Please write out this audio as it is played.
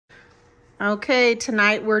Okay,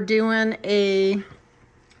 tonight we're doing a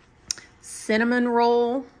cinnamon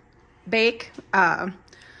roll bake.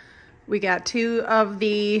 We got two of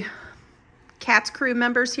the Cats crew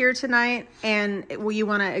members here tonight, and you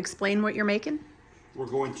want to explain what you're making? We're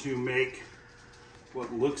going to make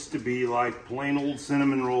what looks to be like plain old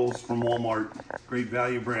cinnamon rolls from Walmart. Great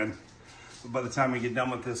value brand. But by the time we get done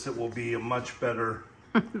with this, it will be a much better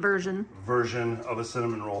version of a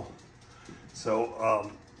cinnamon roll. So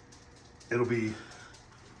it'll be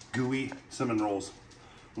gooey cinnamon rolls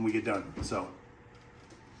when we get done. So,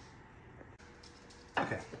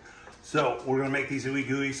 okay. So we're gonna make these ooey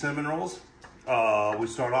gooey cinnamon rolls. We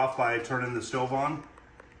start off by turning the stove on,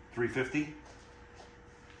 350.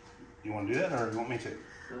 You want to do that, or you want me to?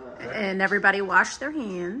 Right. And everybody wash their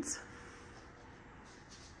hands.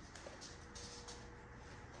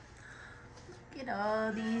 Look at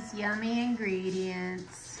all these yummy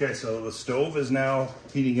ingredients. Okay, so the stove is now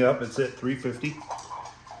heating up. It's at 350.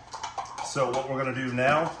 So what we're going to do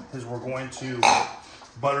now is we're going to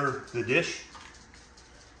butter the dish.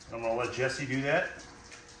 I'm going to let Jesse do that.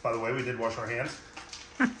 By the way, we did wash our hands.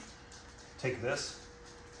 Take this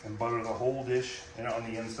and butter the whole dish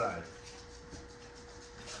on the inside.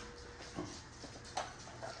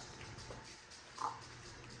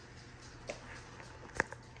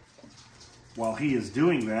 While he is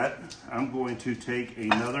doing that, I'm going to take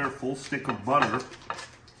another full stick of butter,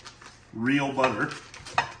 real butter,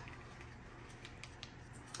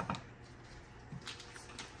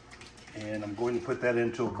 and I'm going to put that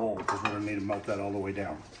into a bowl because we're going to need to melt that all the way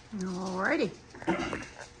down. Alrighty.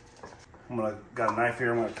 Got a knife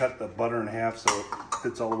here. I'm going to cut the butter in half so it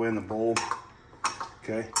fits all the way in the bowl.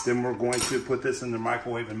 Okay. Then we're going to put this in the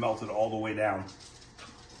microwave and melt it all the way down.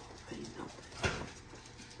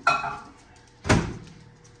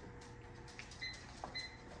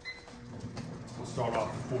 We'll start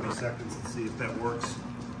off for 40 seconds and see if that works.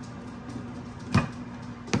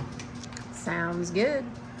 Sounds good.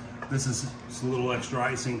 This is a little extra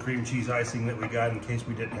icing, cream cheese icing that we got in case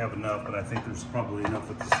we didn't have enough, but I think there's probably enough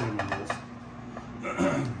with the cinnamon rolls.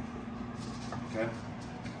 Okay.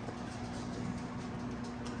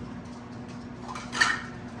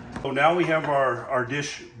 So now we have our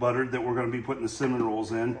dish buttered that we're going to be putting the cinnamon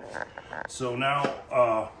rolls in. So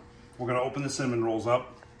now we're going to open the cinnamon rolls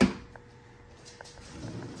up.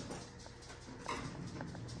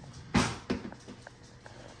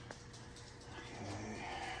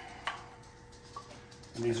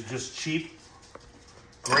 And these are just cheap,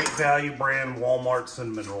 great value brand Walmart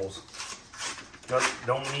cinnamon rolls.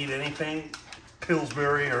 Don't need anything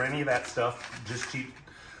Pillsbury or any of that stuff. Just cheap,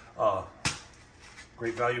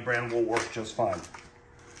 great value brand will work just fine.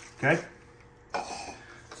 Okay?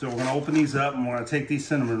 So we're gonna open these up and we're gonna take these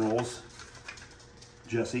cinnamon rolls,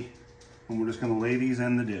 Jesse, and we're just gonna lay these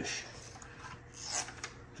in the dish.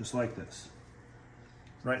 Just like this.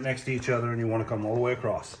 Right next to each other, and you wanna come all the way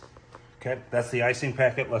across. Okay, that's the icing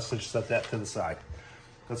packet. Let's just set that to the side.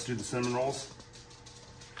 Let's do the cinnamon rolls.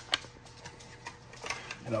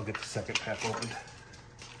 And I'll get the second pack opened.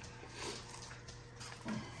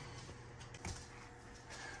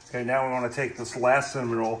 Okay, now we want to take this last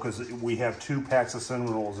cinnamon roll because we have 2 packs of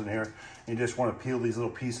cinnamon rolls in here. And you just want to peel these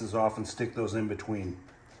little pieces off and stick those in between.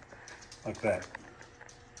 Like that.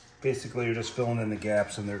 Basically, you're just filling in the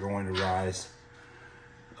gaps and they're going to rise.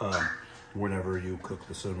 Whenever you cook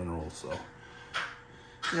the cinnamon rolls, so.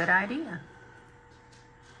 Good idea.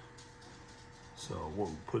 So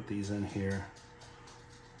we'll put these in here.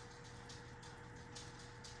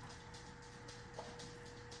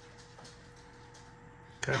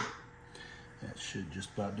 Okay, that should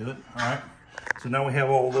just about do it. All right, so now we have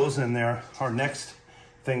all those in there. Our next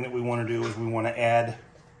thing that we want to do is we want to add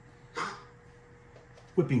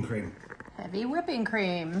whipping cream. Heavy whipping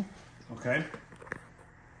cream. Okay.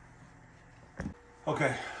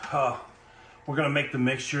 Okay, we're gonna make the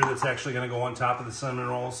mixture that's actually gonna go on top of the cinnamon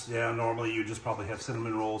rolls. Yeah, normally you just probably have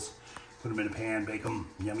cinnamon rolls, put them in a pan, bake them,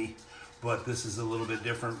 yummy. But this is a little bit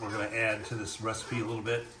different. We're gonna add to this recipe a little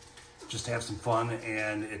bit, just to have some fun,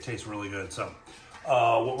 and it tastes really good. So,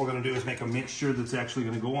 what we're gonna do is make a mixture that's actually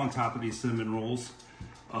gonna go on top of these cinnamon rolls.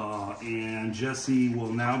 And Jesse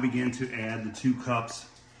will now begin to add the 2 cups.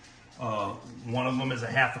 One of them is a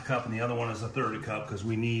half a cup and the other one is a third a cup because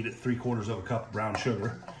we need 3/4 of a cup of brown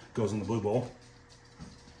sugar. Goes in the blue bowl.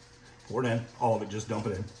 Pour it in, all of it, just dump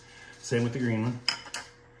it in. Same with the green one.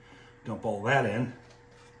 Dump all that in.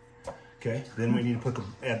 Okay, then we need to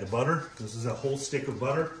add the butter. This is a whole stick of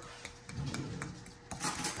butter.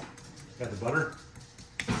 Add the butter.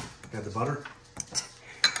 Add the butter.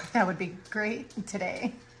 That would be great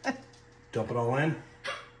today. Dump it all in.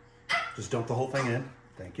 Just dump the whole thing in.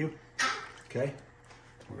 Thank you. Okay,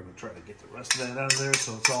 we're gonna try to get the rest of that out of there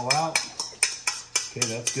so it's all out. Okay,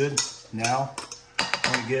 that's good. Now,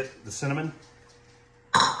 I'm gonna get the cinnamon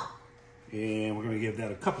and we're gonna give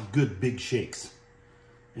that a couple good big shakes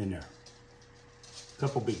in there. A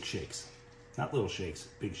couple big shakes. Not little shakes,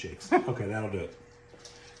 big shakes. Okay, that'll do it.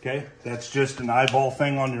 Okay, that's just an eyeball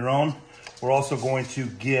thing on your own. We're also going to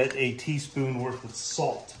get a teaspoon worth of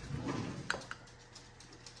salt.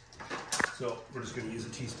 So we're just gonna use a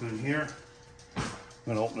teaspoon here.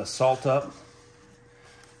 I'm gonna open the salt up.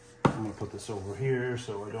 I'm gonna put this over here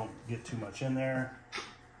so I don't get too much in there.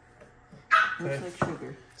 Okay. Looks like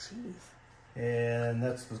sugar. Jeez. And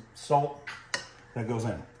that's the salt that goes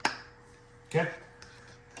in. Okay,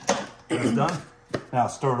 that's done. Now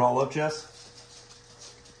stir it all up, Jess.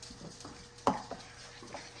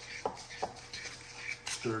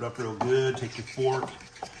 Stir it up real good. Take your fork,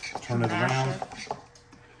 turn it around.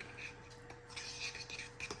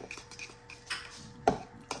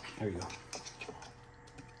 There you go.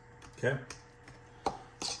 Okay.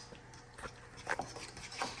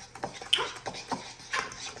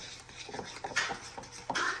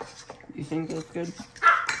 You think that's good?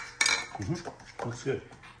 Mm-hmm. Looks good.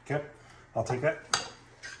 Okay. I'll take that.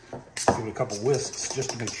 Give it a couple whisks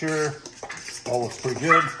just to make sure. All looks pretty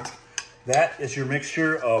good. That is your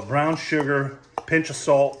mixture of brown sugar, pinch of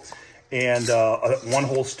salt, and one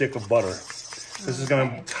whole stick of butter. This is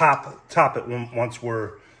going to top it once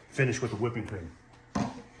we're finished with the whipping cream.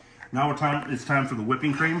 Now it's time for the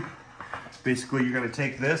whipping cream. Basically, you're going to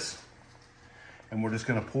take this, and we're just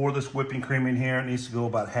going to pour this whipping cream in here. It needs to go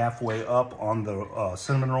about halfway up on the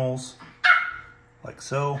cinnamon rolls, like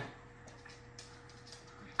so.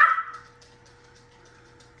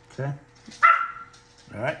 Okay.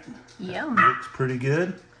 All right. Yum. Looks pretty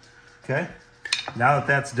good. Okay. Now that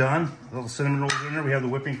that's done, all the cinnamon rolls in there, we have the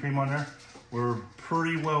whipping cream on there. We're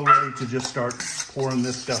pretty well ready to just start pouring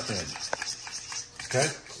this stuff in. Okay.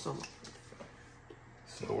 So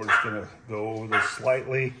we're just gonna go over this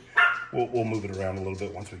slightly. We'll move it around a little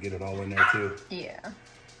bit once we get it all in there too. Yeah.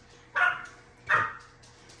 Okay.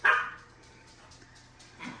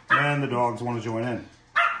 And the dogs want to join in.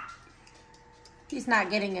 He's not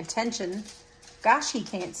getting attention. Gosh, he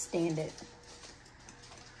can't stand it.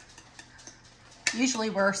 Usually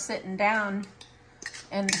we're sitting down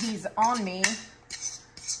and he's on me,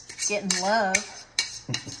 getting love.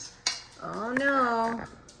 Oh no.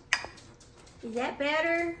 Is that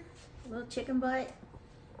better? Little chicken butt?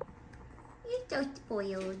 You're so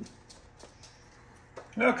spoiled.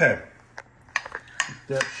 Okay.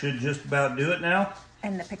 That should just about do it now.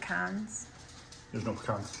 And the pecans. There's no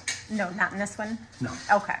pecans. No, not in this one? No.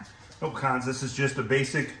 Okay. No pecans. This is just a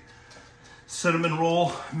basic cinnamon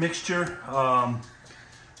roll mixture.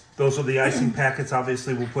 Those are the icing packets.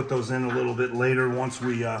 Obviously, we'll put those in a little bit later once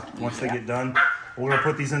they get done. We're gonna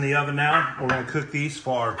put these in the oven now. We're gonna cook these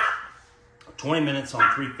for 20 minutes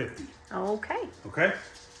on 350. Okay. Okay?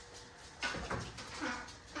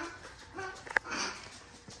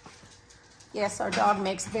 Yes, our dog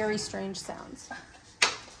makes very strange sounds.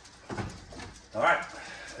 All right,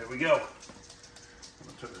 there we go. I'm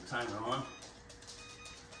gonna turn the timer on.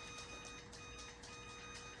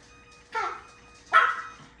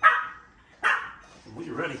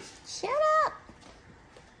 We're ready. Shut up.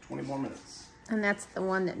 20 more minutes. And that's the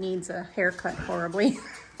one that needs a haircut horribly.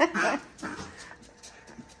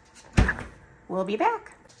 We'll be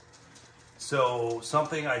back. So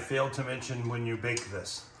something I failed to mention when you bake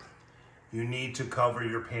this, you need to cover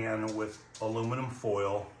your pan with aluminum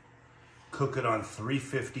foil, cook it on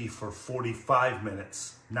 350 for 45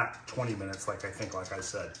 minutes, not 20 minutes like I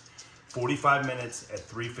said. 45 minutes at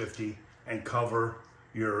 350 and cover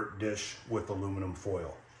your dish with aluminum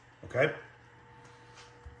foil, okay?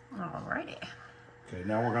 Alrighty. Okay,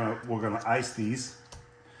 now we're gonna ice these.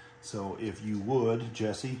 So if you would,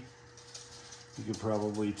 Jesse, you could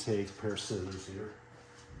probably take a pair of scissors here,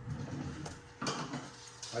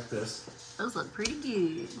 like this. Those look pretty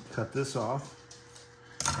good. Cut this off,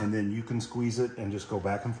 and then you can squeeze it and just go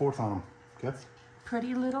back and forth on them, okay?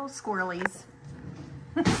 Pretty little squirrelies.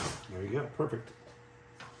 There you go, perfect.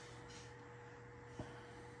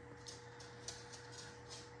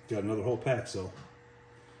 Got another whole pack, so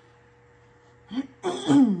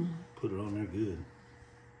put it on there good.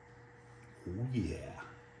 Oh yeah.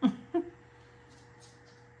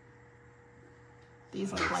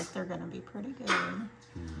 These look like they're gonna be pretty good.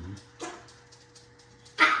 Mm-hmm.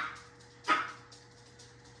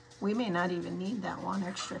 We may not even need that one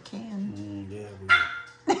extra can. Yeah,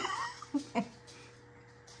 we will.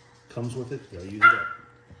 Comes with it, gotta use it up.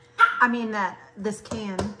 I mean this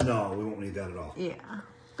can. No, we won't need that at all. Yeah.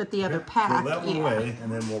 but the other pack, Throw that one yeah. away,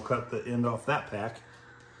 and then we'll cut the end off that pack.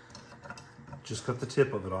 Just cut the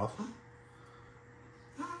tip of it off.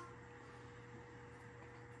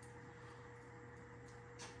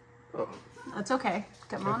 That's okay.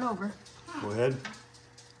 Come on over. Go ahead.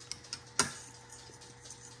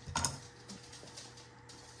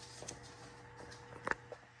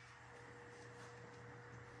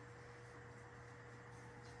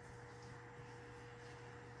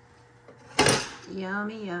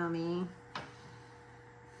 Yummy, yummy.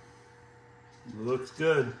 Looks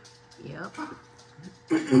good. Yep.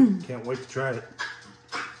 Can't wait to try it.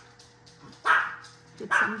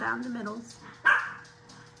 Get some down the middles. Yeah,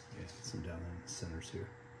 get some down in the centers here.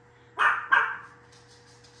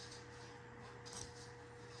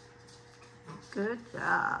 Good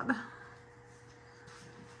job.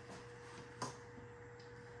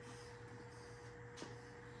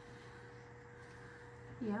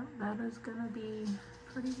 Yep, that is gonna be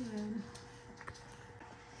pretty good.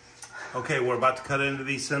 Okay, we're about to cut into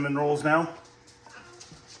these cinnamon rolls now.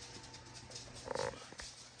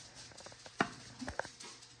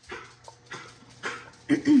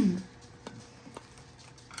 Put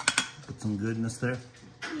some goodness there.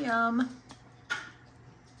 Yum.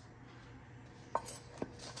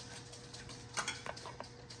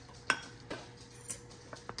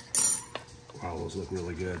 Wow, those look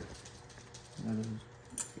really good.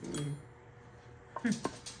 I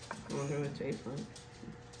wonder what it tastes like.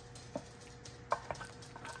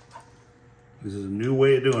 This is a new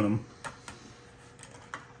way of doing them.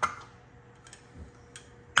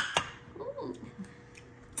 Ooh.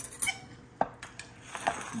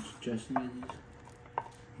 Justin get these?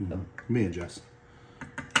 Mm-hmm. Me and Jess.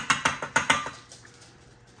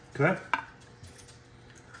 Okay.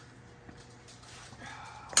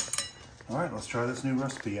 All right, let's try this new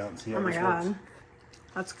recipe out and see how Oh my this God. works.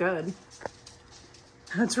 That's good.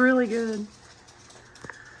 That's really good.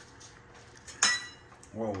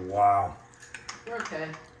 Oh, wow. Okay.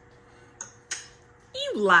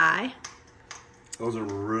 You lie. Those are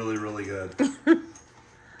really, really good.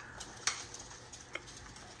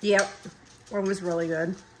 Yep. It was really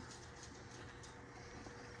good.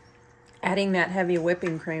 Adding that heavy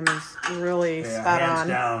whipping cream is really spot hands on.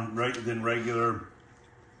 down, than regular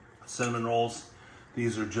cinnamon rolls.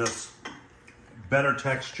 These are just better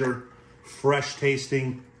texture, fresh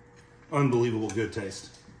tasting, unbelievable good taste.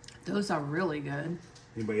 Those are really good.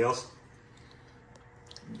 Anybody else?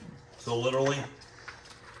 So literally,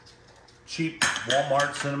 cheap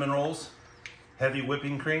Walmart cinnamon rolls, heavy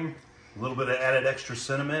whipping cream, a little bit of added extra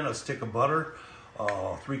cinnamon, a stick of butter,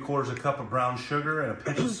 3/4 cup of brown sugar, and a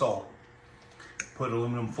pinch of salt. Put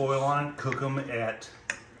aluminum foil on it, cook them at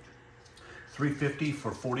 350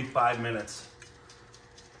 for 45 minutes.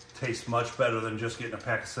 Tastes much better than just getting a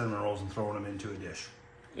pack of cinnamon rolls and throwing them into a dish.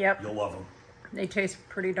 Yep. You'll love them. They taste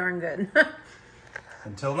pretty darn good.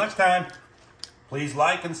 Until next time, please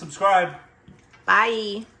like and subscribe.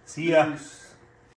 Bye. See ya.